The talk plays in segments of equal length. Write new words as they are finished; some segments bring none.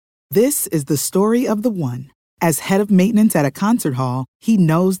This is the story of the one. As head of maintenance at a concert hall, he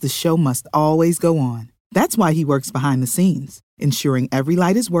knows the show must always go on. That's why he works behind the scenes, ensuring every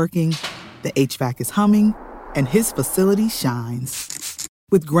light is working, the HVAC is humming, and his facility shines.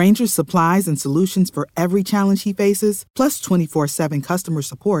 With Grainger's supplies and solutions for every challenge he faces, plus 24/7 customer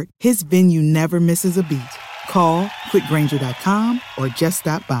support, his venue never misses a beat. Call quickgrainger.com or just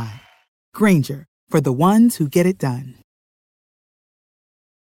stop by. Grainger, for the ones who get it done.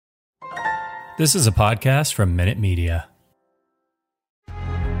 This is a podcast from Minute Media.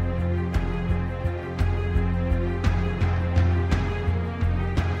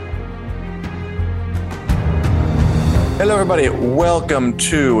 Hello, everybody. Welcome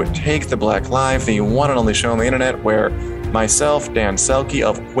to Take the Black Live, the one and only show on the internet where myself, Dan Selke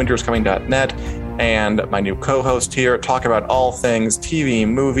of winterscoming.net, and my new co-host here talk about all things TV,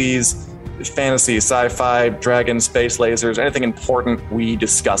 movies, fantasy, sci-fi, dragons, space lasers, anything important, we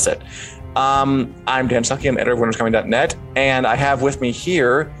discuss it. I'm Dan Selke, I'm editor of winterscoming.net, and I have with me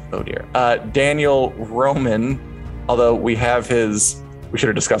here, Daniel Roman, although we have his... We should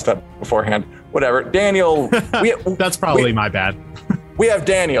have discussed that beforehand. Whatever. Daniel. That's probably my bad. We have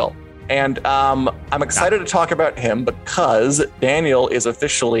Daniel. And I'm excited to talk about him because Daniel is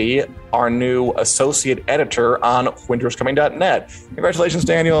officially our new associate editor on winterscoming.net. Congratulations,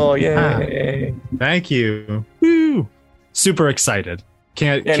 Daniel. Yay. Thank you. Woo. Super excited.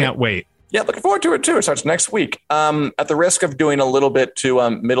 Can't wait. Yeah, looking forward to it too. It starts next week. At the risk of doing a little bit to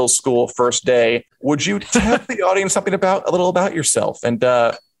middle school first day, would you tell the audience something a little about yourself and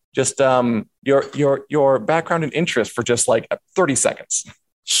just your background and interest for just like 30 seconds?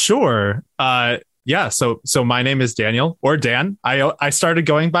 Sure. Yeah. So my name is Daniel or Dan. I started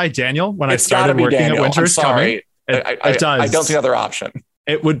going by Daniel when I started working Daniel. at Winter's Coming. It does. I don't see another option.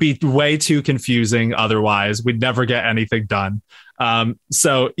 It would be way too confusing otherwise. We'd never get anything done.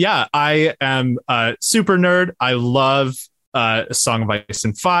 So yeah, I am a super nerd. I love Song of Ice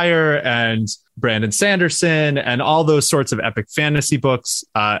and Fire and Brandon Sanderson and all those sorts of epic fantasy books.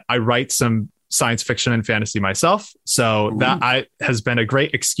 I write some science fiction and fantasy myself. So that has been a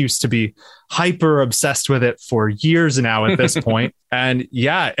great excuse to be hyper obsessed with it for years now at this point. And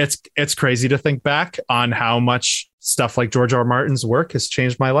yeah, it's crazy to think back on how much stuff like George R. Martin's work has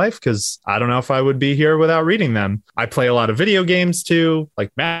changed my life, because I don't know if I would be here without reading them. I play a lot of video games too, like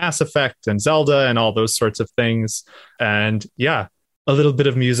Mass Effect and Zelda and all those sorts of things. And yeah, a little bit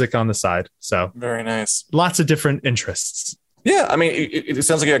of music on the side. So very nice. Lots of different interests. Yeah, I mean, it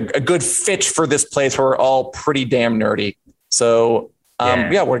sounds like a good fit for this place where we're all pretty damn nerdy. So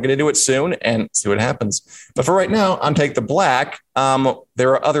yeah, we're going to do it soon and see what happens. But for right now, on Take the Black, there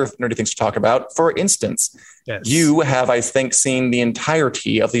are other nerdy things to talk about. For instance, yes. You have, I think, seen the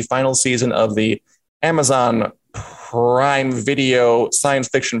entirety of the final season of the Amazon Prime Video science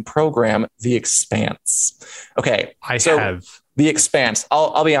fiction program, The Expanse. Okay, I have. The Expanse.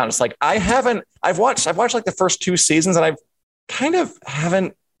 I'll be honest. Like I've watched like the first 2 seasons, and I've kind of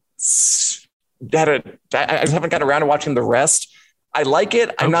haven't gotten around to watching the rest. I like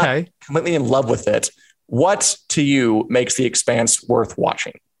it. I'm not completely in love with it. What to you makes The Expanse worth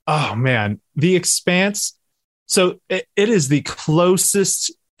watching? Oh man, The Expanse. So it is the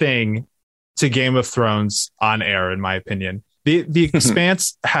closest thing to Game of Thrones on air, in my opinion. The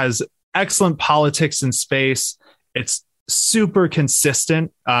Expanse has excellent politics in space. It's super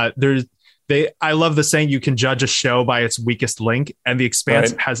consistent. I love the saying, you can judge a show by its weakest link, and The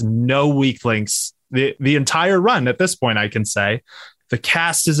Expanse has no weak links. The entire run at this point, I can say. The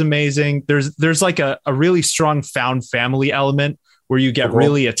cast is amazing. There's like a really strong found family element where you get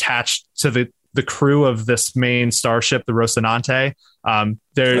really attached to the crew of this main starship, the Rocinante.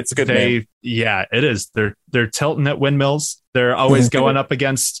 That's a good name. Yeah, it is. They're tilting at windmills. They're always going up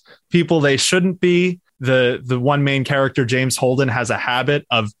against people they shouldn't be. The one main character, James Holden, has a habit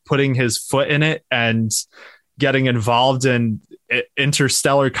of putting his foot in it and getting involved in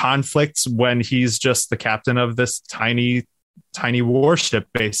interstellar conflicts when he's just the captain of this tiny warship,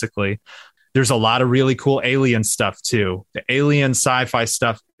 basically. There's a lot of really cool alien stuff too. The alien sci-fi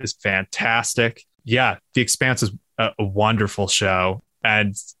stuff is fantastic. Yeah, The Expanse is a wonderful show,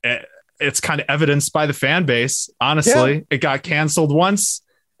 and it's kind of evidenced by the fan base. Honestly, It got canceled once,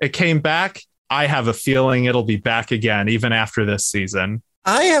 it came back. I have a feeling it'll be back again, even after this season.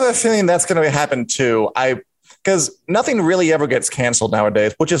 I have a feeling that's going to happen too. Because nothing really ever gets canceled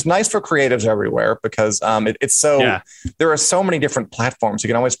nowadays, which is nice for creatives everywhere, because it's so there are so many different platforms. You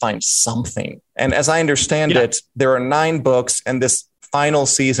can always find something. And as I understand it, there are 9 books, and this final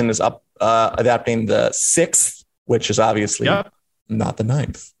season is up adapting the 6th, which is obviously not the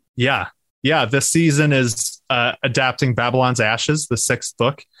 9th. Yeah. yeah, this season is adapting Babylon's Ashes, the 6th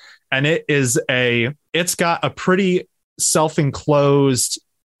book, and it's got a pretty self-enclosed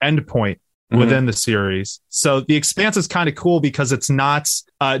endpoint within the series. So The Expanse is kind of cool because it's not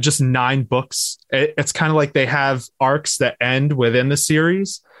just 9 books. It's kind of like they have arcs that end within the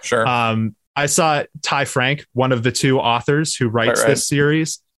series. Sure. I saw Ty Frank, one of the 2 authors who writes this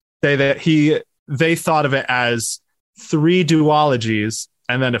series, say that they thought of it as 3 duologies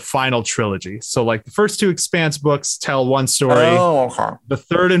and then a final trilogy. So like the first 2 Expanse books tell one story. Oh, okay. The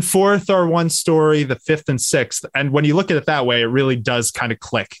 3rd and 4th are one story, the 5th and 6th. And when you look at it that way, it really does kind of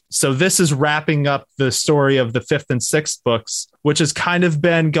click. So this is wrapping up the story of the 5th and 6th books, which has kind of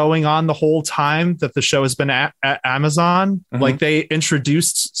been going on the whole time that the show has been at Amazon. Like they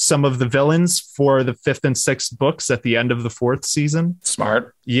introduced some of the villains for the 5th and 6th books at the end of the 4th season.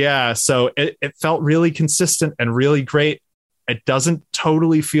 Smart. Yeah. So it felt really consistent and really great. It doesn't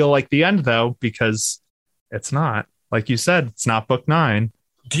totally feel like the end, though, because it's not. Like you said, it's not book 9.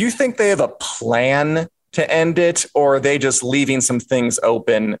 Do you think they have a plan to end it, or are they just leaving some things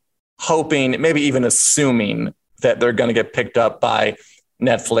open, hoping, maybe even assuming that they're going to get picked up by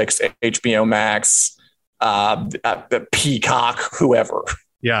Netflix, HBO Max, the Peacock, whoever?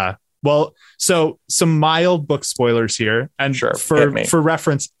 Yeah. Well, so some mild book spoilers here. And for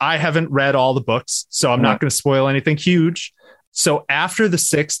reference, I haven't read all the books, so I'm not going to spoil anything huge. So after the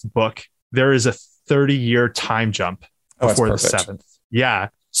 6th book, there is a 30-year time jump before the 7th. Yeah.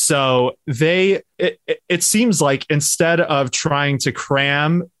 So it seems like instead of trying to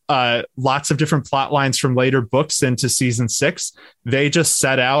cram lots of different plot lines from later books into season 6, they just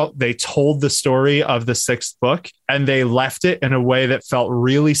they told the story of the 6th book, and they left it in a way that felt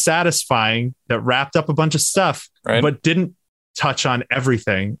really satisfying, that wrapped up a bunch of stuff, but didn't touch on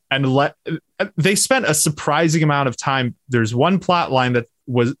everything. And they spent a surprising amount of time. There's one plot line that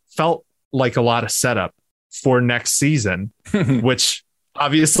felt like a lot of setup for next season, which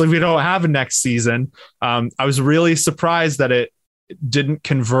obviously we don't have a next season. I was really surprised that it didn't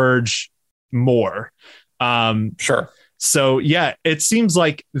converge more. Sure. So yeah, it seems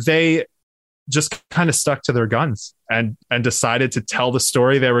like they just kind of stuck to their guns and decided to tell the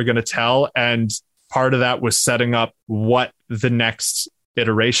story they were going to tell. And part of that was setting up what the next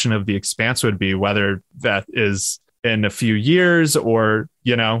iteration of The Expanse would be, whether that is in a few years or,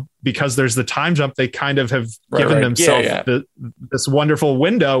 because there's the time jump, they kind of have given themselves this wonderful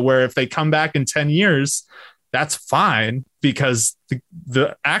window where if they come back in 10 years, that's fine, because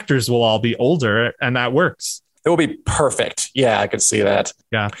the actors will all be older, and that works. It will be perfect. Yeah, I could see that.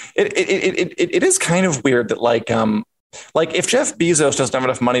 Yeah. It is kind of weird that like if Jeff Bezos doesn't have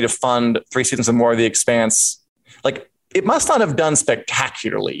enough money to fund 3 seasons and more of The Expanse, like it must not have done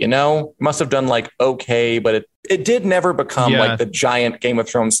spectacularly, It must have done like okay, but it did never become like the giant Game of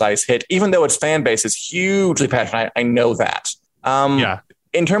Thrones size hit, even though its fan base is hugely passionate. I know that.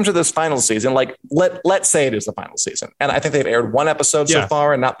 In terms of this final season, like let's say it is the final season, and I think they've aired 1 episode so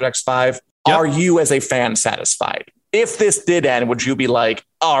far and not the next 5. Yep. Are you as a fan satisfied? If this did end, would you be like,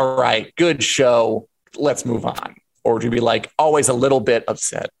 all right, good show, let's move on? Or would you be like always a little bit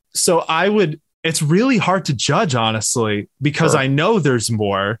upset? So it's really hard to judge, honestly, because I know there's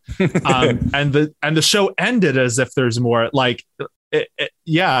more. And the show ended as if there's more. Like,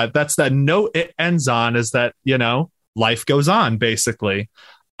 that's that note it ends on, is that, life goes on, basically.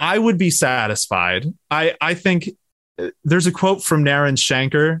 I would be satisfied. I think there's a quote from Naren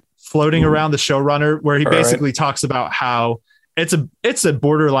Shankar floating around the showrunner where he basically talks about how it's a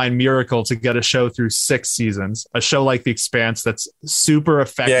borderline miracle to get a show through 6 seasons, a show like The Expanse that's super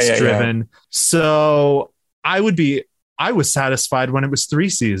effects driven. Yeah. So I was satisfied when it was 3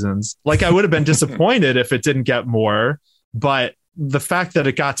 seasons. Like, I would have been disappointed if it didn't get more, but the fact that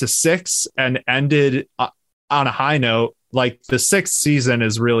it got to 6 and ended on a high note, like the 6th season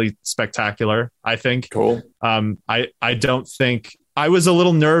is really spectacular, I think. Cool. I don't think I was a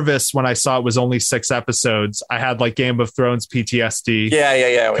little nervous when I saw it was only 6 episodes. I had like Game of Thrones PTSD.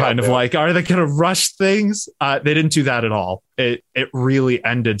 Yeah. Kind of like, are they going to rush things? They didn't do that at all. It really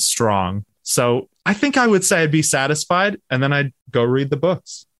ended strong. So I think I would say I'd be satisfied, and then I'd go read the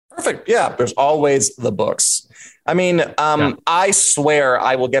books. Perfect. Yeah, there's always the books. I mean, I swear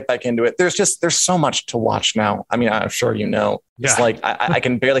I will get back into it. There's so much to watch now. I mean, I'm sure it's like I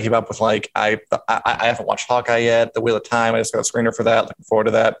can barely keep up with like I haven't watched Hawkeye yet. The Wheel of Time. I just got a screener for that. Looking forward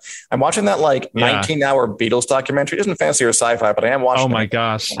to that. I'm watching that 19-hour Beatles documentary. It isn't fancy or sci-fi, but I am watching. Oh my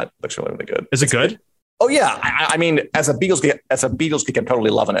gosh, it looks really, really good. Is it good? Oh yeah, I mean, as a Beatles geek, I'm totally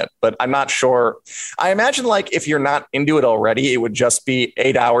loving it. But I'm not sure. I imagine like if you're not into it already, it would just be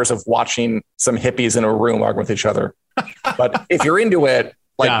 8 hours of watching some hippies in a room arguing with each other. But if you're into it,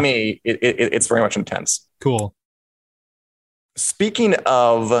 like me, it's very much intense. Cool. Speaking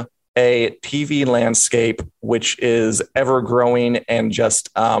of a TV landscape which is ever growing and just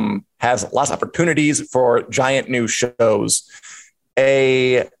has lots of opportunities for giant new shows,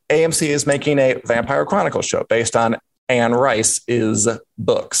 AMC is making a Vampire Chronicles show based on Anne Rice's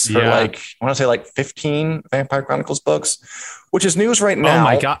books. For I want to say 15 Vampire Chronicles books, which is news right now. Oh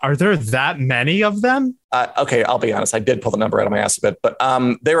my God. Are there that many of them? Okay, I'll be honest. I did pull the number out of my ass a bit, but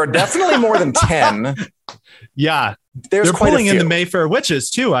there are definitely more than 10. Yeah. They're pulling in the Mayfair Witches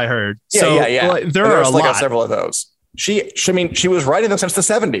too, I heard. Yeah. There are a lot. Several of those. She was writing them since the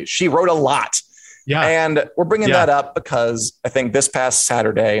 70s. She wrote a lot. Yeah. And we're bringing that up because I think this past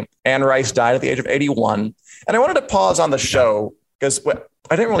Saturday, Anne Rice died at the age of 81. And I wanted to pause on the show because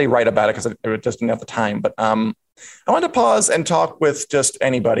I didn't really write about it because I just didn't have the time. But I wanted to pause and talk with just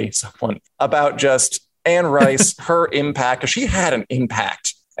someone about just Anne Rice, her impact, because she had an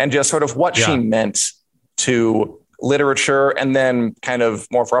impact, and just sort of what she meant to literature, and then kind of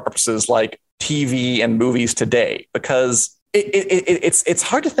more for our purposes like TV and movies today, because it's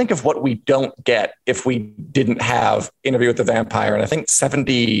hard to think of what we don't get if we didn't have Interview with the Vampire. And I think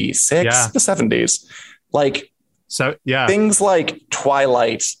 76, the 70s, things like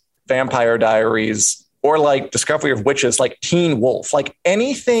Twilight, Vampire Diaries, or like Discovery of Witches, like Teen Wolf, like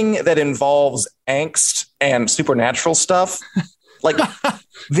anything that involves angst and supernatural stuff. Like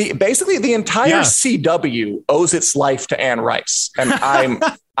basically the entire CW owes its life to Anne Rice. And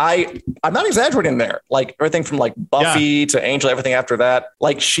I'm not exaggerating there. Like everything from like Buffy to Angel, everything after that.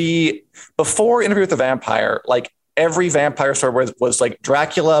 Like before Interview with the Vampire, like every vampire story was like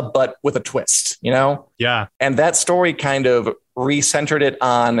Dracula, but with a twist, you know? Yeah. And that story kind of recentered it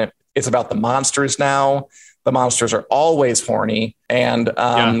on, it's about the monsters now. The monsters are always horny. And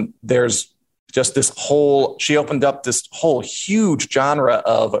there's just she opened up this whole huge genre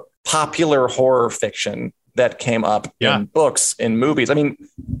of popular horror fiction that came up in books, in movies. I mean,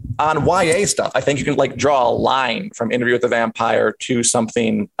 on YA stuff, I think you can like draw a line from Interview with the Vampire to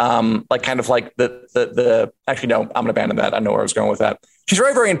something like kind of like the actually, no, I'm going to abandon that. I know where I was going with that. She's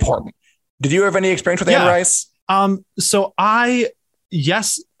very, very important. Did you have any experience with Anne Rice? So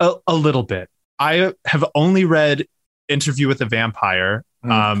yes, a little bit. I have only read Interview with the Vampire.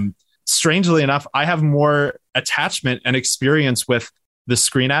 Strangely enough, I have more attachment and experience with the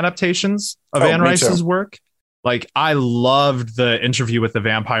screen adaptations of Anne Rice's work. Like I loved the Interview with the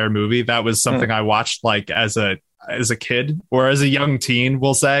Vampire movie. That was something I watched like as a kid or as a young teen,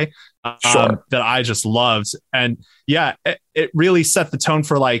 we'll say, that I just loved. And it really set the tone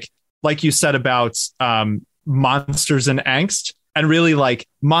for like you said about monsters and angst. And really like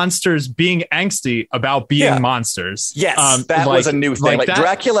monsters being angsty about being monsters. Yes, that was a new thing. Like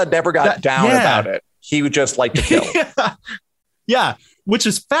Dracula never got down about it. He would just like to kill. Which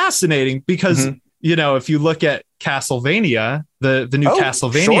is fascinating because, you know, if you look at Castlevania, the new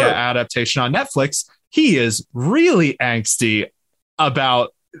Castlevania adaptation on Netflix, he is really angsty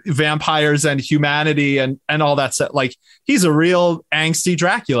about vampires and humanity and all that stuff. Like he's a real angsty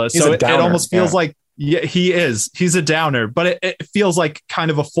Dracula. So it almost feels like, he is. He's a downer, but it feels like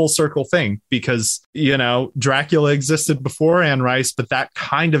kind of a full circle thing because, you know, Dracula existed before Anne Rice, but that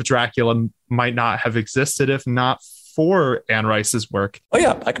kind of Dracula might not have existed if not for Anne Rice's work. Oh,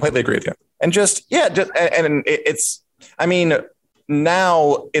 yeah, I completely agree with you. And I mean,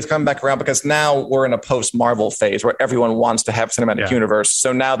 now it's coming back around because now we're in a post-Marvel phase where everyone wants to have cinematic universe.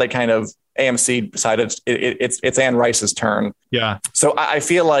 So now they kind of AMC decided it's Anne Rice's turn. Yeah. So I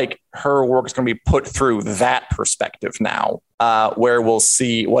feel like her work is going to be put through that perspective now, where we'll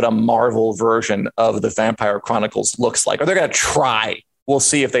see what a Marvel version of the Vampire Chronicles looks like. Or they're going to try. We'll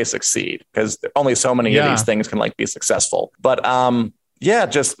see if they succeed because only so many of these things can like be successful. But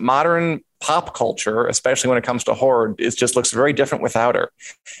just modern pop culture, especially when it comes to horror, it just looks very different without her.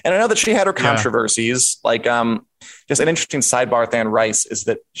 And I know that she had her controversies, like just an interesting sidebar with Anne Rice is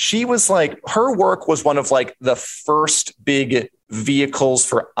that she was like, her work was one of like the first big vehicles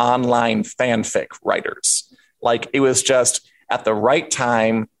for online fanfic writers. Like it was just at the right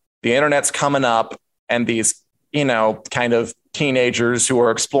time, the internet's coming up and these, you know, kind of teenagers who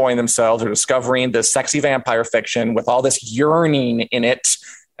are exploring themselves or discovering this sexy vampire fiction with all this yearning in it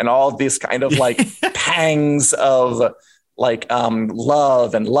and all these kind of like pangs of like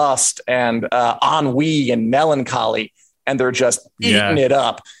love and lust and ennui and melancholy. And they're just eating it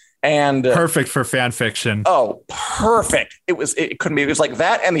up. And perfect for fan fiction. Oh, perfect. It couldn't be. It was like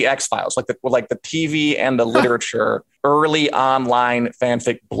that and the X-Files, like the TV and the literature, early online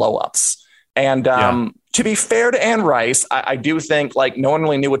fanfic blowups. And to be fair to Anne Rice, I do think like no one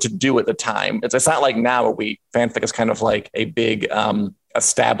really knew what to do at the time. It's not like now where fanfic is kind of like a big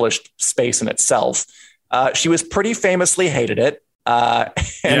established space in itself. She was pretty famously hated it.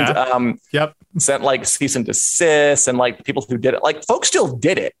 Sent like cease and desist, and like the people who did it, like folks still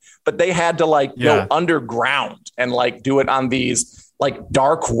did it, but they had to like go underground and like do it on these like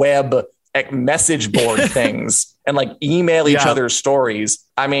dark web message board things and like email each other stories.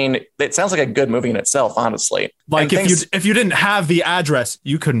 I mean, it sounds like a good movie in itself, honestly. Like if you didn't have the address,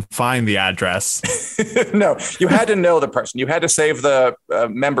 you couldn't find the address. No, you had to know the person. You had to save the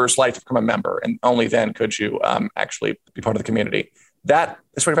member's life to become a member, and only then could you actually be part of the community. That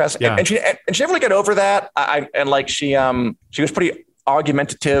is pretty fast. Yeah. And she never really got over that. She was pretty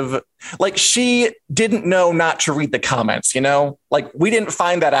argumentative. Like, she didn't know not to read the comments, you know, like we didn't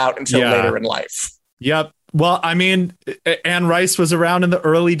find that out until later in life. Yep. Well, I mean, Anne Rice was around in the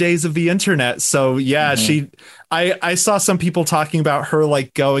early days of the internet. So I saw some people talking about her,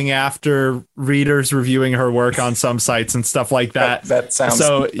 like going after readers reviewing her work on some sites and stuff like that. That sounds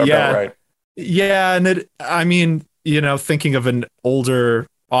about right. Yeah. And thinking of an older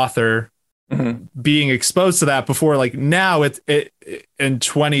author being exposed to that before, like now it in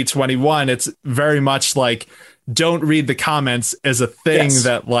 2021, it's very much like, don't read the comments as a thing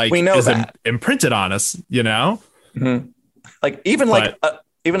that like we know is that. Imprinted on us, you know? Mm-hmm. Like even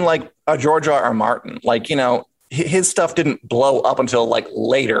George R.R. Martin, like, you know, his stuff didn't blow up until like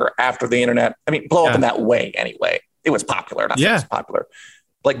later after the internet. I mean, blow up in that way anyway. It was popular. Not that it was popular.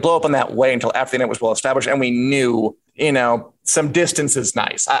 Like blow up in that way until after the internet was well established, and we knew, you know, some distance is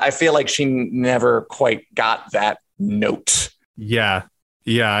nice. I feel like she never quite got that note. Yeah,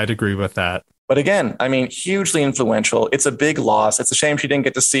 I'd agree with that. But again, I mean, hugely influential. It's a big loss. It's a shame she didn't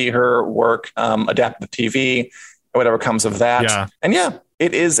get to see her work adapted to TV or whatever comes of that. Yeah. And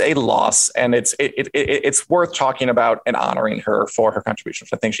it is a loss, and it's worth talking about and honoring her for her contributions.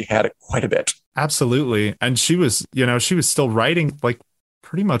 I think she had quite a bit. Absolutely. And she was still writing like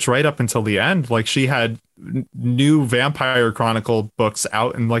pretty much right up until the end. Like she had new Vampire Chronicle books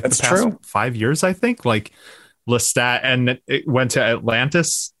out in like the past 5 years, I think, like Lestat, and it went to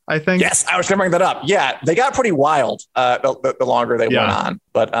Atlantis, I think. Yes, I was going to bring that up. Yeah, they got pretty wild the longer they went on.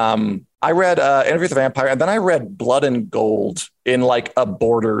 But I read Interview with the Vampire, and then I read Blood and Gold in like a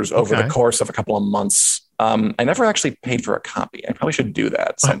Borders over the course of a couple of months. I never actually paid for a copy. I probably should do that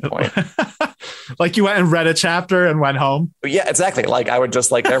at some point. Like you went and read a chapter and went home? Yeah, exactly. Like I would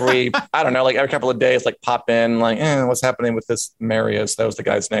just like every couple of days, like pop in, like, what's happening with this Marius? That was the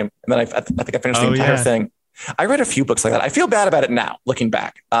guy's name. And then I think I finished the entire thing. I read a few books like that. I feel bad about it now, looking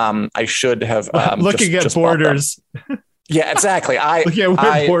back. I should have looking at Borders. Yeah, exactly. I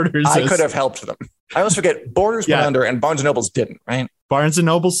could have helped them. I always forget Borders went under and Barnes and Nobles didn't, right? Barnes and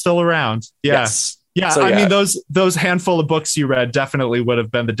Noble's still around. Yeah. Yes. Yeah. So, I mean, those handful of books you read definitely would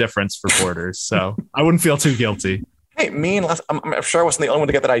have been the difference for Borders. So I wouldn't feel too guilty. Hey, I'm sure I wasn't the only one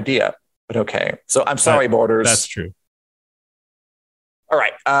to get that idea, but okay. So I'm sorry, Borders. That's true. All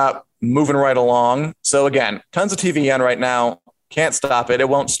right. Moving right along. So again, tons of TV on right now. Can't stop it. It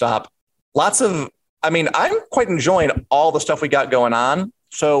won't stop. I'm quite enjoying all the stuff we got going on.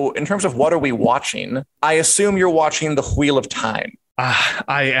 So in terms of what are we watching, I assume you're watching The Wheel of Time.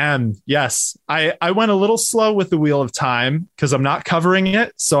 I am. Yes. I went a little slow with The Wheel of Time because I'm not covering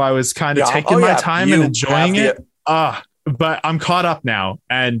it. So I was kind of taking my time and enjoying it. But I'm caught up now.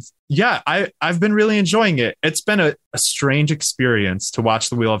 And I've been really enjoying it. It's been a strange experience to watch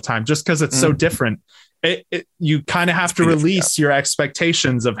The Wheel of Time just because it's so different. You kind of have to release your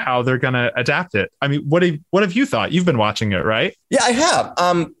expectations of how they're going to adapt it. I mean, what have you thought? You've been watching it, right? Yeah, I have.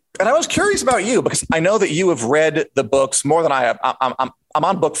 And I was curious about you because I know that you have read the books more than I have. I'm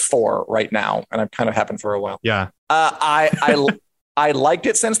on book 4 right now, and I've kind of happened for a while. Yeah. I liked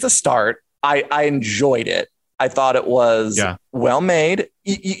it since the start. I enjoyed it. I thought it was well made.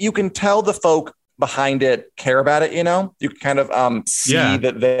 You can tell the folk behind it care about it. You know, you can kind of see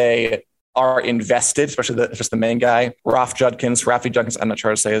that they are invested, especially just the main guy, Rafi Judkins. I'm not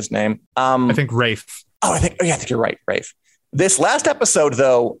sure how to say his name. I think Rafe. I think you're right, Rafe. This last episode,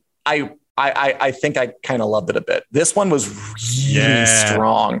 though, I think I kind of loved it a bit. This one was really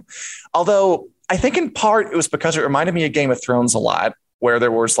strong. Although I think in part it was because it reminded me of Game of Thrones a lot, where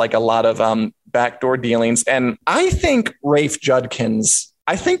there was like a lot of backdoor dealings. And I think Rafe Judkins,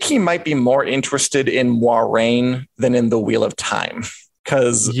 I think he might be more interested in Moiraine than in The Wheel of Time.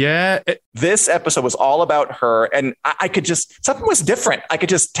 Because this episode was all about her, and I could just, something was different. I could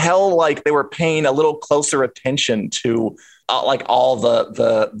just tell like they were paying a little closer attention to like all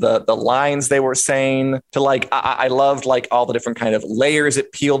the lines they were saying. To like, I loved like all the different kind of layers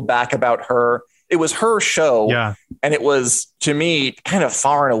it peeled back about her. It was her show, and it was, to me, kind of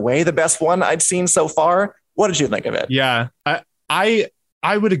far and away the best one I'd seen so far. What did you think of it? Yeah, I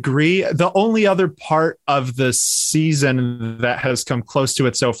I would agree. The only other part of the season that has come close to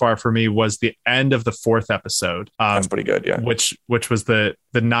it so far for me was the end of the 4th episode. That's pretty good, yeah. Which was the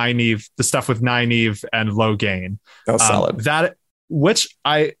Nynaeve, the stuff with Nynaeve and Logain. That was solid. That which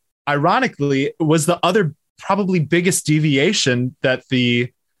I ironically was the other probably biggest deviation that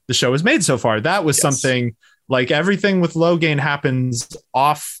the show has made so far. That was something like everything with Logain happens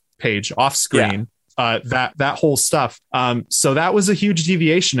off page, off screen. Yeah. That whole stuff. So that was a huge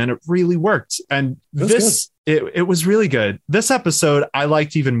deviation and it really worked. And it was really good. This episode I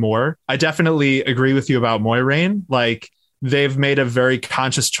liked even more. I definitely agree with you about Moiraine. Like they've made a very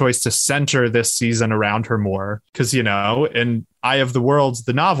conscious choice to center this season around her more. Cause in Eye of the Worlds,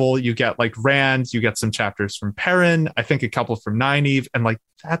 the novel, you get like Rand, you get some chapters from Perrin, I think a couple from Nynaeve. And like,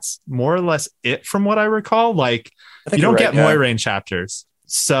 that's more or less it from what I recall. Like you don't get Moiraine chapters.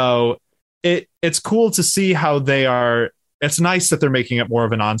 So it's cool to see how they are. It's nice that they're making it more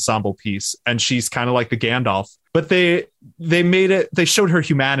of an ensemble piece, and she's kind of like the Gandalf. But they showed her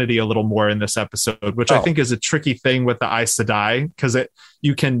humanity a little more in this episode, which I think is a tricky thing with the Aes Sedai, because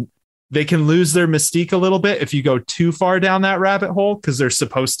they can lose their mystique a little bit if you go too far down that rabbit hole, because they're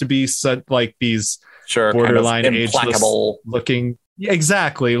supposed to be such like these borderline kind of ageless looking.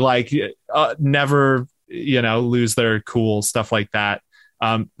 Exactly, like never lose their cool stuff like that.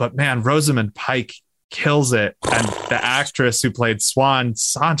 But man, Rosamund Pike kills it, and the actress who played Swan,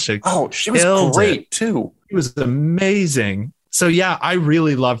 Sansa, she was great too. It was amazing. So yeah, I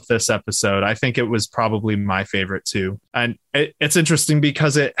really loved this episode. I think it was probably my favorite too, and it's interesting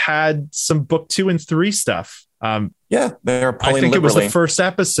because it had some book 2 and 3 stuff. They're pulling. I think it was the first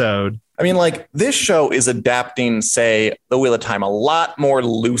episode. I mean, like this show is adapting, say, The Wheel of Time a lot more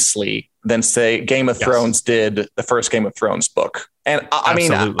loosely than, say, Game of Thrones did the first Game of Thrones book. And I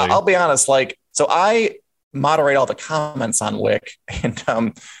mean, I'll be honest, like, so I moderate all the comments on Wick, and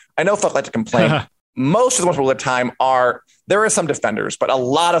I know folks like to complain. Most of the ones for Wheel of Time there are some defenders, but a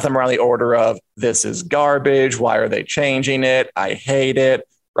lot of them are on the order of, this is garbage. Why are they changing it? I hate it.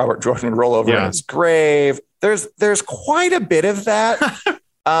 Robert Jordan would roll over in his grave. There's quite a bit of that.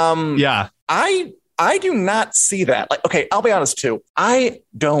 I do not see that. Like, okay, I'll be honest too. I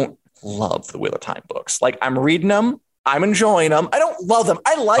don't love the Wheel of Time books. Like, I'm reading them, I'm enjoying them. I don't love them.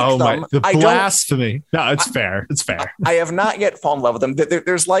 I like them. The blasphemy. No, it's fair. It's fair. I have not yet fallen in love with them.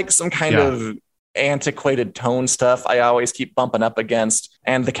 There's like some kind of antiquated tone stuff I always keep bumping up against,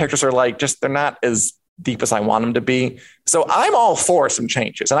 and the characters are like they're not as deep as I want them to be. So I'm all for some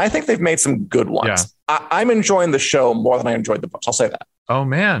changes, and I think they've made some good ones. I'm enjoying the show more than I enjoyed the books. I'll say that. Oh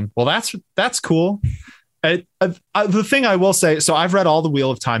man, well that's cool. The thing I will say, so I've read all the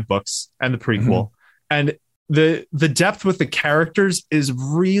Wheel of Time books and the prequel, and the depth with the characters is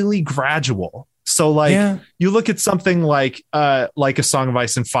really gradual. So like you look at something like A Song of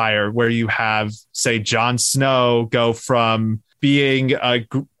Ice and Fire, where you have, say, Jon Snow go from being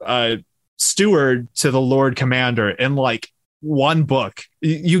a steward to the Lord Commander in like one book.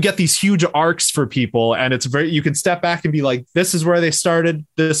 You get these huge arcs for people, and you can step back and be like, this is where they started,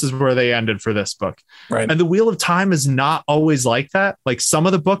 this is where they ended for this book. Right. And the Wheel of Time is not always like that. Like some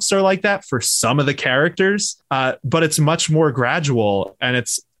of the books are like that for some of the characters, but it's much more gradual, and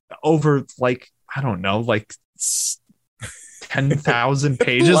it's over like, I don't know, like 10,000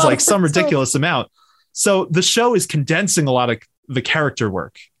 pages, like some ridiculous amount. So the show is condensing a lot of the character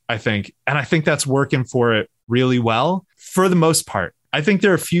work, I think. And I think that's working for it really well for the most part. I think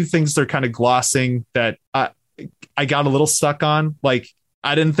there are a few things they're kind of glossing that I got a little stuck on. Like,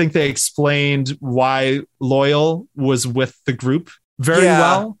 I didn't think they explained why Loyal was with the group very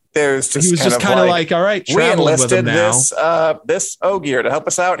well. He was just kind of like, all right, we enlisted this Ogier to help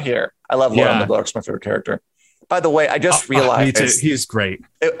us out here. I love Loyal in the books, my favorite character. By the way, I just realized me too. He's great.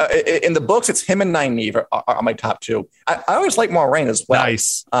 In the books, it's him and Nynaeve are my top two. I always like Moiraine as well.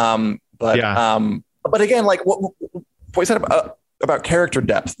 Nice. But again, like what you said about character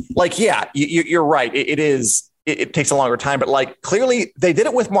depth, like, you're right. It takes a longer time, but like clearly they did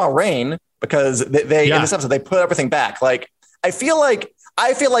it with Moiraine because they in this episode, they put everything back. Like, I feel like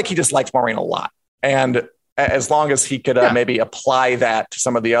he just likes Moiraine a lot. And as long as he could maybe apply that to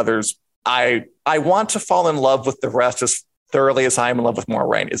some of the others, I want to fall in love with the rest as thoroughly as I am in love with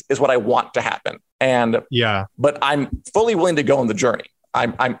Moiraine is what I want to happen. And but I'm fully willing to go on the journey.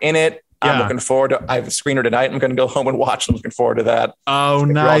 I'm in it. I'm looking forward to, I have a screener tonight. I'm going to go home and watch. I'm looking forward to that. Oh,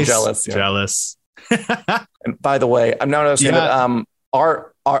 nice. Jealous. And by the way, I'm now noticing that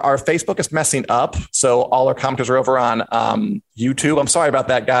our Facebook is messing up. So all our commenters are over on YouTube. I'm sorry about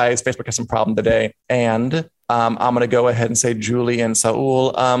that, guys. Facebook has some problem today. And I'm going to go ahead and say Julie and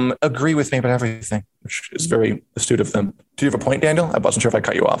Saul agree with me about everything, which is very astute of them. Do you have a point, Daniel? I wasn't sure if I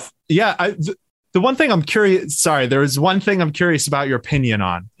cut you off. Yeah, the one thing I'm curious, there is one thing I'm curious about your opinion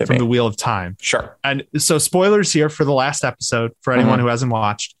on from the Wheel of Time. Sure. And so spoilers here for the last episode for anyone who hasn't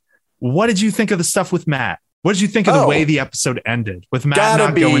watched. What did you think of the stuff with Matt? What did you think of the way the episode ended with Matt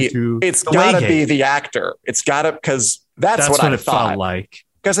not going through? It's got to be the actor. It's got to, because that's what I thought. Felt like.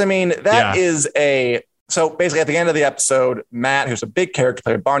 Because I mean, that is so basically at the end of the episode, Matt, who's a big character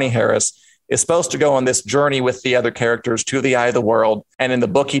played by Barney Harris, is supposed to go on this journey with the other characters to the eye of the world. And in the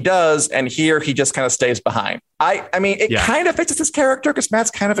book he does, and here he just kind of stays behind. I mean, it kind of fits his character because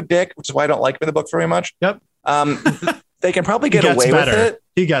Matt's kind of a dick, which is why I don't like him in the book very much. Yep. They can probably get away with it.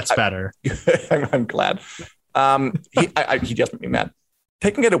 He gets better. I'm glad. He just made me mad.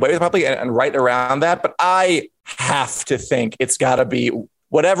 They can get away with it probably and right around that, but I have to think it's got to be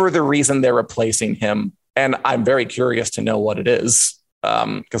whatever the reason they're replacing him. And I'm very curious to know what it is.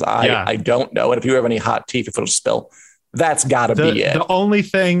 Because I don't know. And if you have any hot tea, if it'll spill, that's got to be it. The only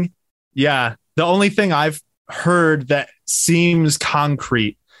thing I've heard that seems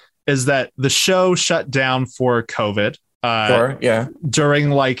concrete is that the show shut down for COVID. During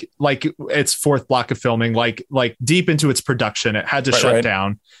like its fourth block of filming, like deep into its production, it had to shut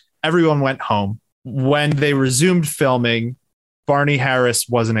down. Everyone went home. When they resumed filming, Barney Harris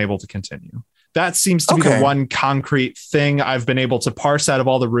wasn't able to continue. That seems to be the one concrete thing I've been able to parse out of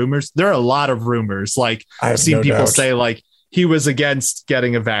all the rumors. There are a lot of rumors. Like I've seen people say like he was against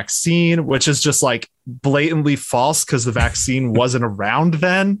getting a vaccine, which is just like blatantly false because the vaccine wasn't around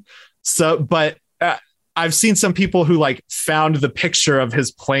then. So, but I've seen some people who like found the picture of his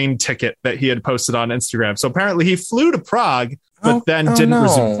plane ticket that he had posted on Instagram. So apparently he flew to Prague, but then didn't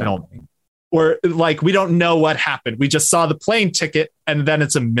resume filming. Or like, we don't know what happened. We just saw the plane ticket and then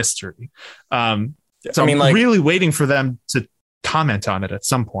it's a mystery. So I mean, I'm really waiting for them to comment on it at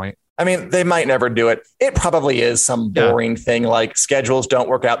some point. I mean, they might never do it. It probably is some boring thing like schedules don't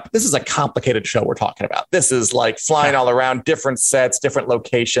work out. This is a complicated show we're talking about. This is like flying all around, different sets, different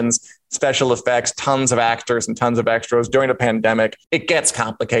locations, special effects, tons of actors and tons of extras during a pandemic. It gets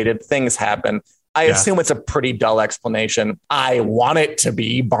complicated. Things happen. I assume it's a pretty dull explanation. I want it to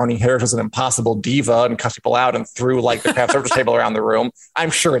be Barney Harris was an impossible diva and cussed people out and threw like the craft service table around the room.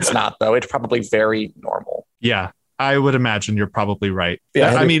 I'm sure it's not, though. It's probably very normal. Yeah, I would imagine you're probably right.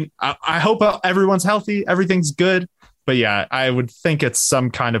 Yeah, I mean, I hope everyone's healthy. Everything's good. But yeah, I would think it's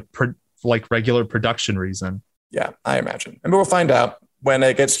some kind of regular production reason. Yeah, I imagine. And we'll find out. When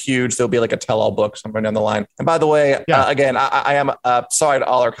it gets huge, there'll be like a tell-all book somewhere down the line. And by the way, again, I am sorry to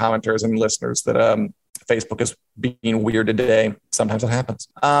all our commenters and listeners that Facebook is being weird today. Sometimes it happens.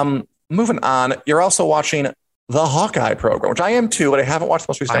 Moving on, you're also watching the Hawkeye program, which I am too, but I haven't watched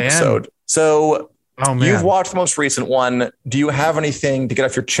the most recent episode. So you've watched the most recent one. Do you have anything to get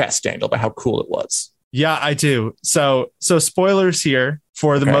off your chest, Daniel, about how cool it was? Yeah, I do. So spoilers here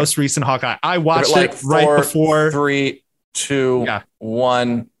for the most recent Hawkeye. I watched it right before 3, 2,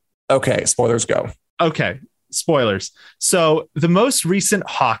 1. Okay, spoilers go. Okay, spoilers. So the most recent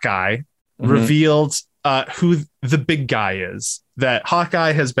Hawkeye revealed who the big guy is that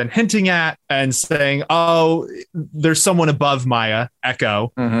Hawkeye has been hinting at and saying, oh, there's someone above Maya,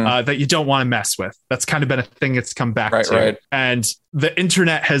 Echo, that you don't want to mess with. That's kind of been a thing it's come back to. Right. And the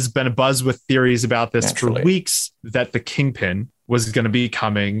internet has been abuzz with theories about this for weeks, that the Kingpin was going to be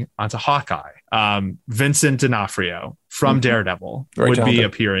coming onto Hawkeye. Vincent D'Onofrio from Daredevil would be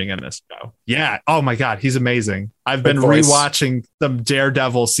appearing in this show. Yeah. Oh my God. He's amazing. I've been rewatching some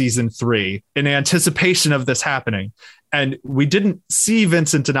Daredevil season 3 in anticipation of this happening. And we didn't see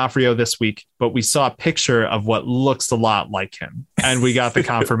Vincent D'Onofrio this week, but we saw a picture of what looks a lot like him. And we got the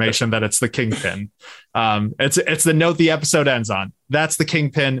confirmation that it's the Kingpin. It's the note the episode ends on. That's the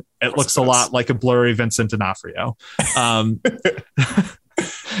Kingpin. It looks a lot like a blurry Vincent D'Onofrio. I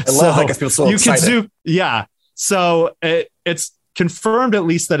love that. I feel so excited. So it's confirmed at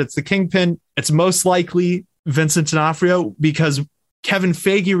least that it's the Kingpin. It's most likely Vincent D'Onofrio because Kevin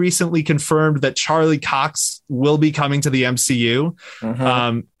Feige recently confirmed that Charlie Cox will be coming to the MCU.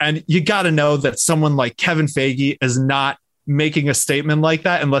 And you got to know that someone like Kevin Feige is not making a statement like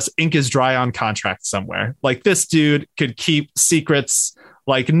that unless ink is dry on contract somewhere. Like this dude could keep secrets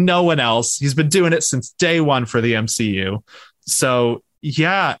like no one else. He's been doing it since day one for the MCU. So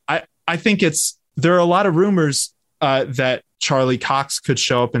yeah, I think there are a lot of rumors that Charlie Cox could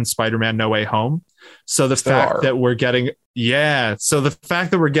show up in Spider-Man No Way Home. So the fact that we're getting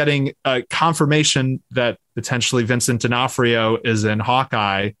a confirmation that potentially Vincent D'Onofrio is in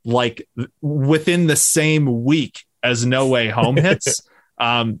Hawkeye, like within the same week as No Way Home hits,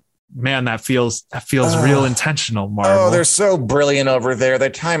 man, that feels real intentional, Marvel. Oh, they're so brilliant over there. They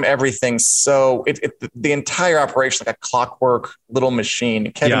time everything so the entire operation like a clockwork little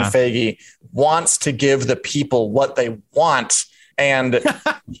machine. Kevin Feige wants to give the people what they want, and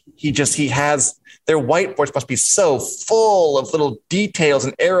he has their whiteboards must be so full of little details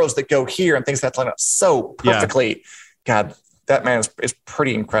and arrows that go here and things that line up so perfectly. God, that man is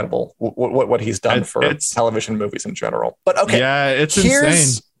pretty incredible. What he's done for television movies in general. But okay, it's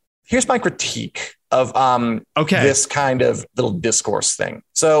insane. Here's my critique of this kind of little discourse thing.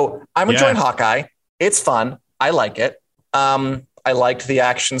 So I'm enjoying Hawkeye. It's fun. I like it. I liked the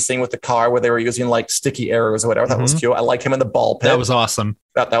action scene with the car where they were using like sticky arrows or whatever. That was cute. I liked him in the ball pit. That was awesome.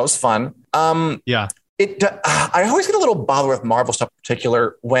 That was fun. I always get a little bothered with Marvel stuff in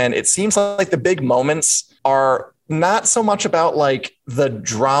particular when it seems like the big moments are not so much about like the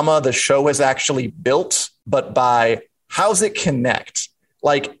drama the show has actually built, but by how's it connect?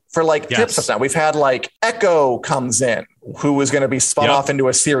 Like for like tips now, we've had like Echo comes in, who was going to be spun off into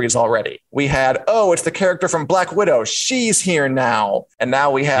a series already. We had, it's the character from Black Widow. She's here now. And now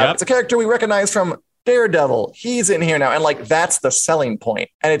we have, it's a character we recognize from Daredevil. He's in here now. And like, that's the selling point.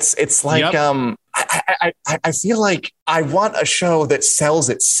 And it's like, I feel like I want a show that sells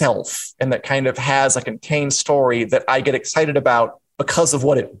itself and that kind of has a contained story that I get excited about because of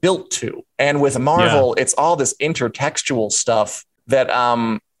what it built to. And with Marvel, it's all this intertextual stuff that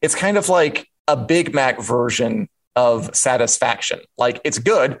it's kind of like a Big Mac version of Satisfaction. Like it's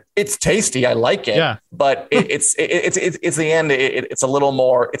good, it's tasty, I like it, but it's the end. It's a little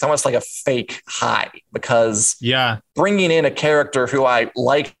more. It's almost like a fake high because bringing in a character who I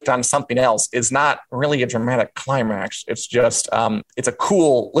liked on something else is not really a dramatic climax. It's just it's a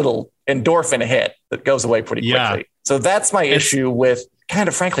cool little endorphin hit that goes away pretty quickly. So that's my issue with kind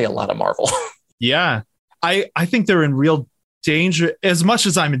of frankly a lot of Marvel. I think they're in real danger as much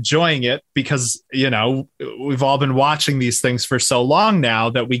as I'm enjoying it because, we've all been watching these things for so long now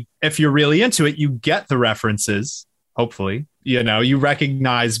that if you're really into it, you get the references. Hopefully, you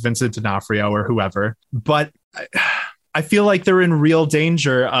recognize Vincent D'Onofrio or whoever, but I feel like they're in real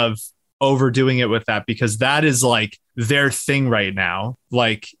danger of overdoing it with that because that is like their thing right now.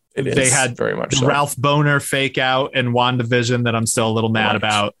 Like they had very much the Ralph Boner fake out in WandaVision that I'm still a little mad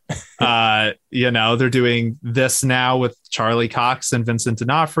about. They're doing this now with Charlie Cox and Vincent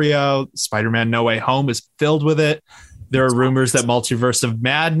D'Onofrio. Spider-Man No Way Home is filled with it. There are rumors that Multiverse of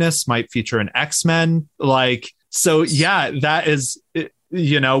Madness might feature an X-Men. That is,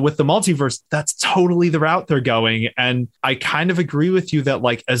 with the multiverse, that's totally the route they're going. And I kind of agree with you that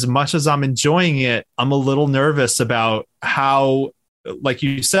like, as much as I'm enjoying it, I'm a little nervous about how, like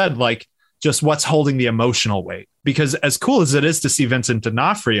you said, like just what's holding the emotional weight, because as cool as it is to see Vincent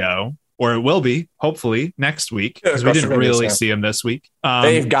D'Onofrio, or it will be hopefully next week, because we didn't really see him this week.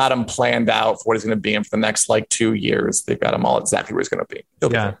 They've got him planned out for what he's going to be in for the next like 2 years. They've got him all exactly where he's going to be. He'll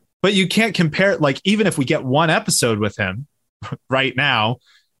be there. But you can't compare, like, even if we get one episode with him right now,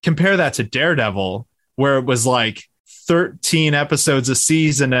 compare that to Daredevil, where it was like 13 episodes a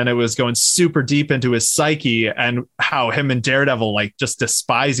season and it was going super deep into his psyche and how him and Daredevil like just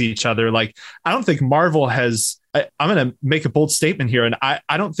despise each other. Like, I don't think Marvel has, I'm going to make a bold statement here. And I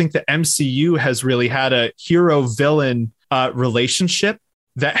don't think the MCU has really had a hero villain relationship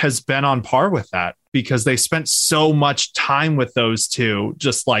that has been on par with that, because they spent so much time with those two,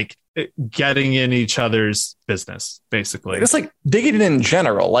 just like getting in each other's business, basically. Just like digging in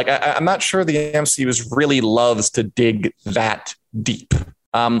general. Like I'm not sure the MCU really loves to dig that deep,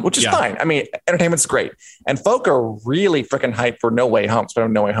 which is fine. I mean, entertainment's great, and folk are really freaking hyped for No Way Home. So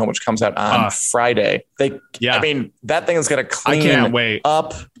No Way Home, which comes out on Friday. I mean, that thing is going to clean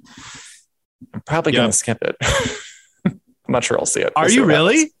up. I'm probably going to skip it. I'm not sure I'll see it. Are you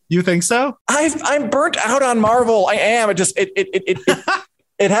really? Happens. You think so? I'm burnt out on Marvel. I am.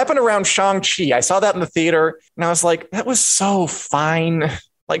 It happened around Shang-Chi. I saw that in the theater and I was like, that was so fine.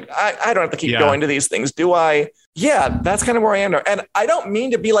 Like, I don't have to keep going to these things, do I? Yeah, that's kind of where I am now. And I don't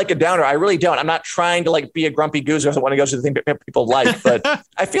mean to be like a downer. I really don't. I'm not trying to like be a grumpy goose or want to go to the thing that people like, but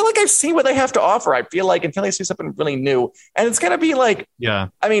I feel like I've seen what they have to offer. I feel like until I see something really new, and it's going to be like, I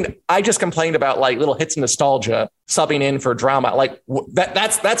mean, I just complained about like little hits of nostalgia subbing in for drama. Like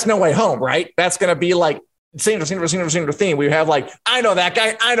that's No Way Home, right? That's going to be like, scene theme. We have like, I know that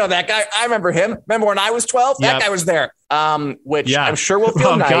guy. I remember him. Remember when I was 12? That guy was there. Which I'm sure will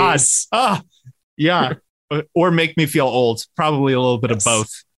feel nice. God. Yeah. Or make me feel old. Probably a little bit of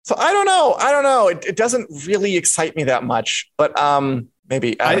both. So I don't know. It doesn't really excite me that much, but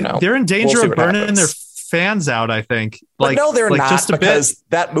maybe I don't know. They're in danger of burning their fans out, I think. But no, they're not, just because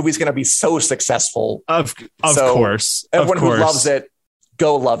that movie's going to be so successful. Of course. Everyone who loves it,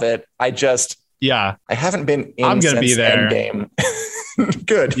 go love it. I haven't been in I'm gonna be there. Endgame.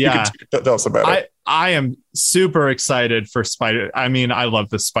 Good. Yeah. Tell us about it. I am super excited for I love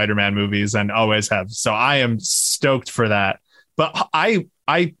the Spider-Man movies and always have. So I am stoked for that. But I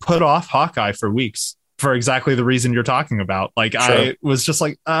put off Hawkeye for weeks for exactly the reason you're talking about. Like, sure. I was just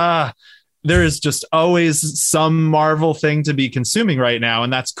like, there is just always some Marvel thing to be consuming right now.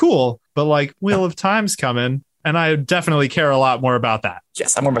 And that's cool. But like Wheel of Time's coming. And I definitely care a lot more about that.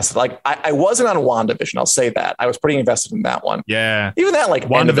 Yes, I'm more invested. Like I wasn't on WandaVision. I'll say that. I was pretty invested in that one. Yeah. Even that, like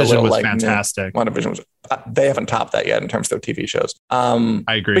WandaVision was fantastic. WandaVision was, they haven't topped that yet in terms of their TV shows. I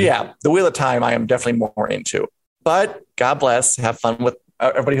agree. But yeah, the Wheel of Time, I am definitely more into. But God bless, have fun with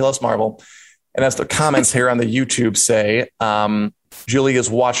everybody who loves Marvel. And as the comments here on the YouTube say, Julie is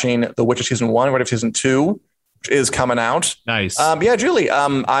watching The Witcher season 1, ready for season 2, which is coming out. Nice. Yeah, Julie,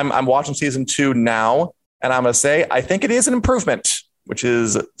 I'm watching season 2 now. And I'm going to say, I think it is an improvement, which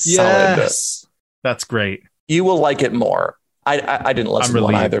is solid. That's great. You will like it more. I didn't listen to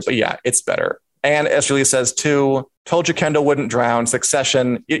one either, but yeah, it's better. And as Julia says too, told you Kendall wouldn't drown.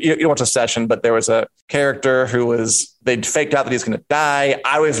 Succession. You don't watch Succession, but there was a character they'd faked out that he's going to die.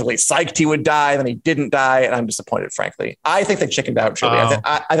 I was really psyched he would die. Then he didn't die. And I'm disappointed, frankly. I think they chickened out, Julia.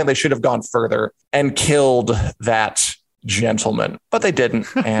 I think they should have gone further and killed that gentleman, but they didn't.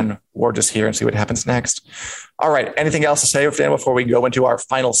 And we're just here and see what happens next. All right. Anything else to say, Dan, before we go into our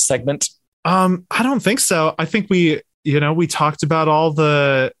final segment? I don't think so. I think we talked about all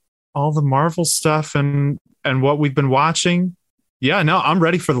the Marvel stuff and what we've been watching. Yeah, no, I'm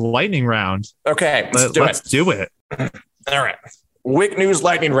ready for the lightning round. Okay. Let's do it. All right. Wick News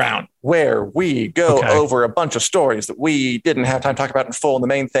Lightning Round, where we go over a bunch of stories that we didn't have time to talk about in full in the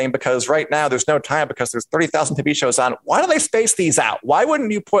main thing, because right now there's no time because there's 30,000 TV shows on. Why do they space these out? Why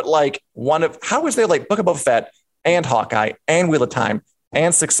wouldn't you put how is there like Book of Boba Fett and Hawkeye and Wheel of Time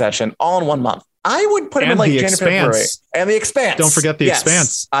and Succession all in 1 month? I would put them in like January, February. And The Expanse. Don't forget The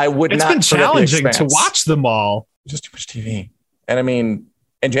Expanse. I would not. It's been challenging to watch them all. Just too much TV. And I mean,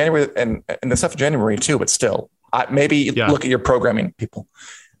 in January and the stuff in January too, but still. Look at your programming, people.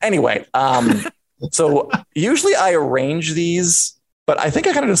 Anyway, so usually I arrange these, but I think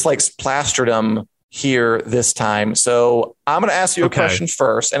I kind of just like plastered them here this time. So I'm going to ask you a question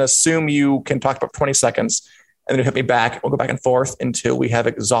first and assume you can talk about 20 seconds, and then you hit me back. We'll go back and forth until we have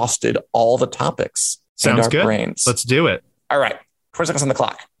exhausted all the topics. Sounds good. Brains. Let's do it. All right. 20 seconds on the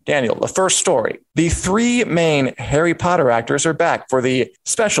clock. Daniel, the first story. The 3 main Harry Potter actors are back for the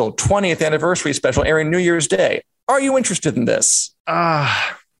special 20th anniversary special airing New Year's Day. Are you interested in this?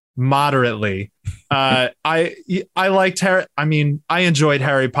 Moderately. I liked Harry. I mean, I enjoyed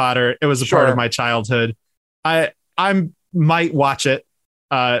Harry Potter. It was a part of my childhood. I might watch it,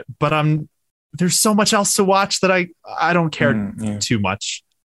 but there's so much else to watch that I don't care too much.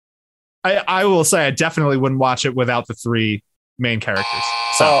 I will say I definitely wouldn't watch it without the 3 main characters.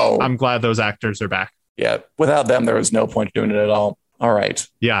 So I'm glad those actors are back. Yeah. Without them, there was no point doing it at all. All right.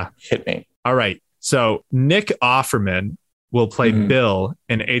 Yeah. Hit me. All right. So Nick Offerman will play Bill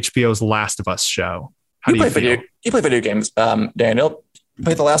in HBO's Last of Us show. How do you feel? You play video games, Daniel. You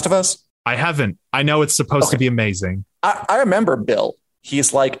played The Last of Us? I haven't. I know it's supposed to be amazing. I remember Bill.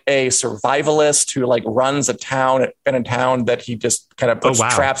 He's like a survivalist who like runs a town that he just kind of puts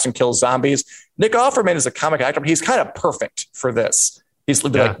traps and kills zombies. Nick Offerman is a comic actor, but he's kind of perfect for this. He's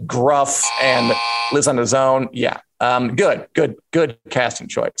like gruff and lives on his own. Yeah. Good casting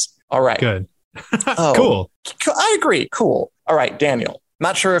choice. All right. Good. Cool. I agree. Cool. All right, Daniel.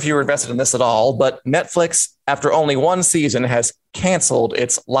 Not sure if you were invested in this at all, but Netflix, after only 1 season, has canceled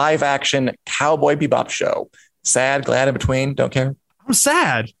its live-action Cowboy Bebop show. Sad, glad, in between. Don't care. I'm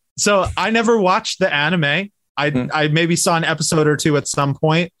sad. So I never watched the anime. I maybe saw an episode or 2 at some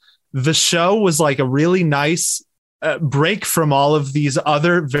point. The show was like a really nice break from all of these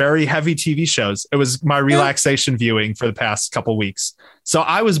other very heavy TV shows. It was my relaxation viewing for the past couple weeks. So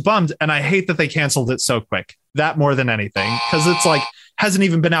I was bummed, and I hate that they canceled it so quick. That more than anything, because it's like hasn't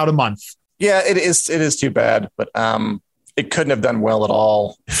even been out a month. Yeah, it is too bad, but it couldn't have done well at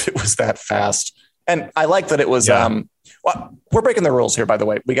all if it was that fast. And I like that it was well, we're breaking the rules here, by the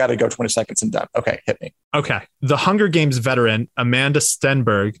way. We got to go 20 seconds and done. Okay, hit me. Okay. The Hunger Games veteran, Amanda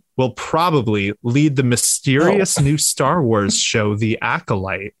Stenberg, will probably lead the mysterious new Star Wars show, The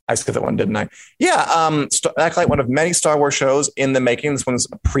Acolyte. I skipped that one, didn't I? Yeah, Acolyte, one of many Star Wars shows in the making. This one's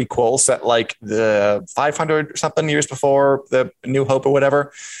a prequel set like the 500 or something years before the New Hope or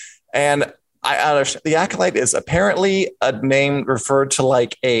whatever. And I understand The Acolyte is apparently a name referred to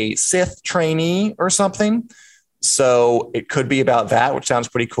like a Sith trainee or something. So it could be about that, which sounds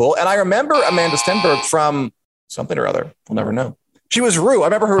pretty cool. And I remember Amanda Stenberg from something or other. We'll never know. She was Rue. I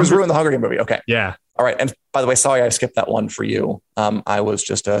remember her as Rue in the Hunger Games movie. Okay. Yeah. All right. And by the way, sorry I skipped that one for you. I was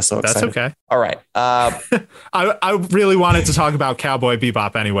just so excited. That's okay. All right. I really wanted to talk about Cowboy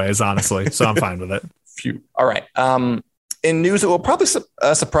Bebop anyways, honestly. So I'm fine with it. Phew. All right. In news that will probably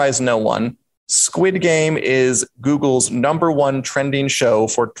surprise no one, Squid Game is Google's #1 trending show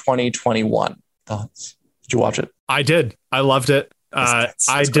for 2021. Thoughts? Did you watch it? I did. I loved it. I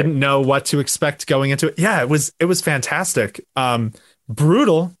didn't know what to expect going into it. Yeah, it was fantastic.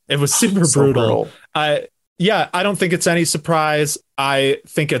 Brutal. It was super brutal. Yeah, I don't think it's any surprise. I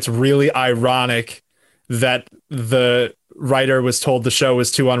think it's really ironic that the writer was told the show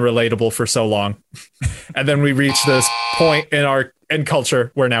was too unrelatable for so long. And then we reached this point in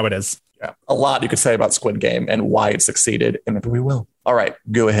culture where now it is. Yeah, a lot you could say about Squid Game and why it succeeded, and maybe we will. All right,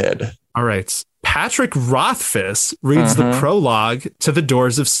 go ahead. All right. Patrick Rothfuss reads the prologue to The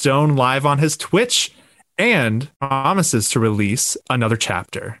Doors of Stone live on his Twitch and promises to release another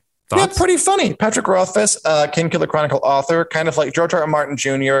chapter. Thoughts? Yeah, pretty funny. Patrick Rothfuss, Kingkiller Chronicle author, kind of like George R. R. Martin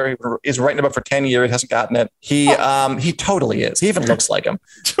Jr. is writing about for 10 years, hasn't gotten it. He totally is. He even looks like him.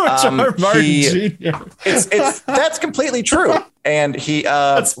 George R. R. Martin Jr. That's completely true. And he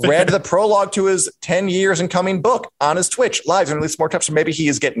read the prologue to his 10 years in coming book on his Twitch live and released more tips. So maybe he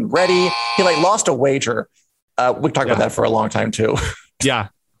is getting ready. He lost a wager. We talked about that for a long time too. Yeah.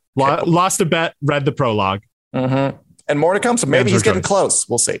 Lost a bet, read the prologue. Mm-hmm. And more to come. So maybe he's getting close.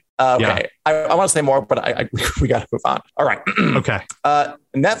 We'll see. Okay. Yeah. I want to say more, but we got to move on. All right. Okay.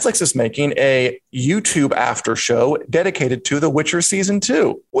 Netflix is making a YouTube after show dedicated to The Witcher season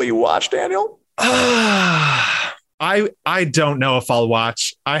 2. Will you watch, Daniel? I don't know if I'll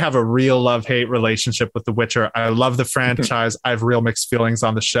watch. I have a real love-hate relationship with The Witcher. I love the franchise. I have real mixed feelings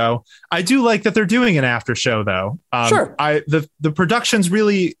on the show. I do like that they're doing an after show though. Sure. The production's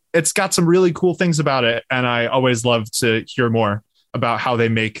really, it's got some really cool things about it. And I always love to hear more about how they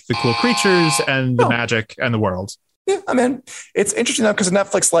make the cool creatures and the magic and the world. Yeah, I mean, it's interesting though, because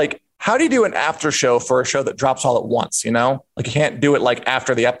Netflix, how do you do an after show for a show that drops all at once? You can't do it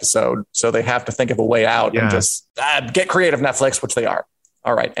after the episode. So they have to think of a way out and just get creative, Netflix, which they are.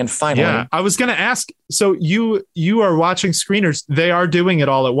 All right. And finally, I was going to ask, so you are watching screeners. They are doing it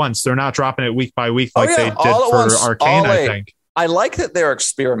all at once. They're not dropping it week by week they did for Arcane, I think. I like that they're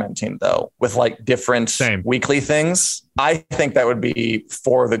experimenting though with different weekly things. I think that would be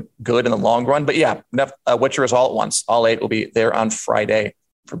for the good in the long run. But yeah, Witcher is all at once. All 8 will be there on Friday,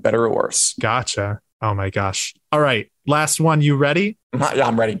 for better or worse. Gotcha. Oh my gosh. All right. Last one. You ready?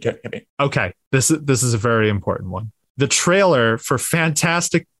 I'm ready. Get me. Okay. This is a very important one. The trailer for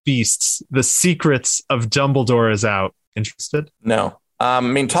Fantastic Beasts: The Secrets of Dumbledore is out. Interested? No.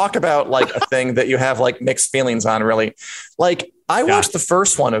 Talk about a thing that you have mixed feelings on, really. I watched the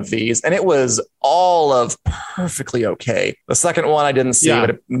first one of these and it was all of perfectly okay. The second one I didn't see,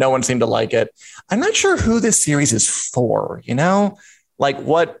 but no one seemed to like it. I'm not sure who this series is for,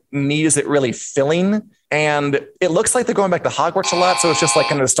 what need is it really filling? And it looks like they're going back to Hogwarts a lot. So it's just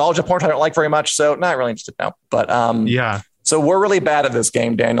a nostalgia porn I don't like very much. So not really interested now. But so we're really bad at this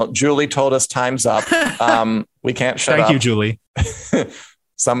game, Daniel. Julie told us time's up. We can't shut up. Thank you, Julie.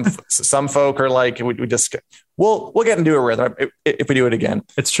 Some folk are we just we'll get into a rhythm if we do it again.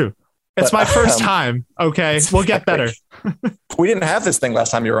 It's true. It's my first time. Okay, we'll get better. We didn't have this thing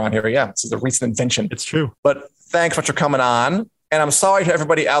last time you were on here. Yeah, this is a recent invention. It's true. But thanks much for coming on. And I'm sorry to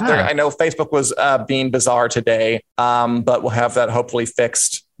everybody out there. I know Facebook was being bizarre today, but we'll have that hopefully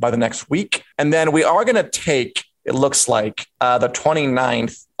fixed by the next week. And then we are going to take, it looks like, the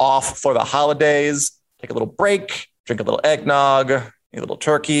 29th off for the holidays. Take a little break, drink a little eggnog, a little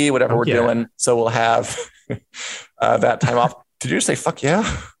turkey, whatever we're doing. So we'll have that time off. Did you say fuck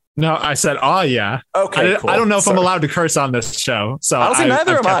yeah? No, I said, oh yeah. Okay, cool. I don't know if I'm allowed to curse on this show. So honestly,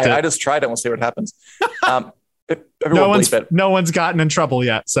 neither am I. I just tried it. We'll see what happens. No one's gotten in trouble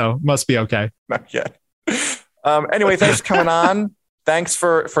yet, so must be okay. Not yet. Anyway, thanks for coming on. Thanks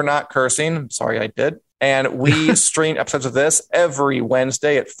for not cursing. I'm sorry I did. And we stream episodes of this every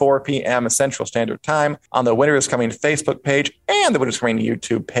Wednesday at 4 p.m. Central Standard Time on the Winter is Coming Facebook page and the Winter is Coming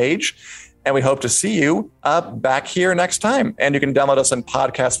YouTube page. And we hope to see you back here next time. And you can download us in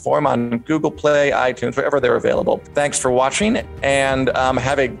podcast form on Google Play, iTunes, wherever they're available. Thanks for watching and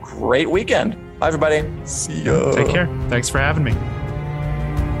have a great weekend. Bye, everybody. See ya. Take care. Thanks for having me.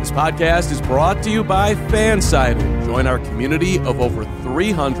 This podcast is brought to you by Fansided. Join our community of over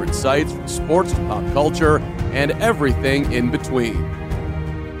 300 sites from sports to pop culture and everything in between.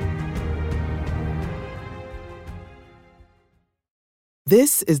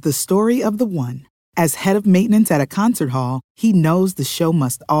 This is the story of the one. As head of maintenance at a concert hall, he knows the show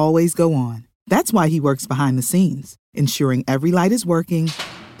must always go on. That's why he works behind the scenes, ensuring every light is working,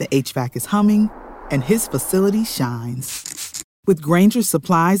 the HVAC is humming, and his facility shines. With Grainger's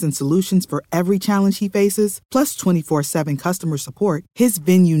supplies and solutions for every challenge he faces, plus 24/7 customer support, his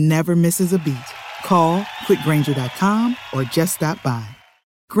venue never misses a beat. Call quickgrainger.com or just stop by.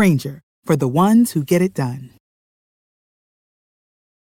 Grainger, for the ones who get it done.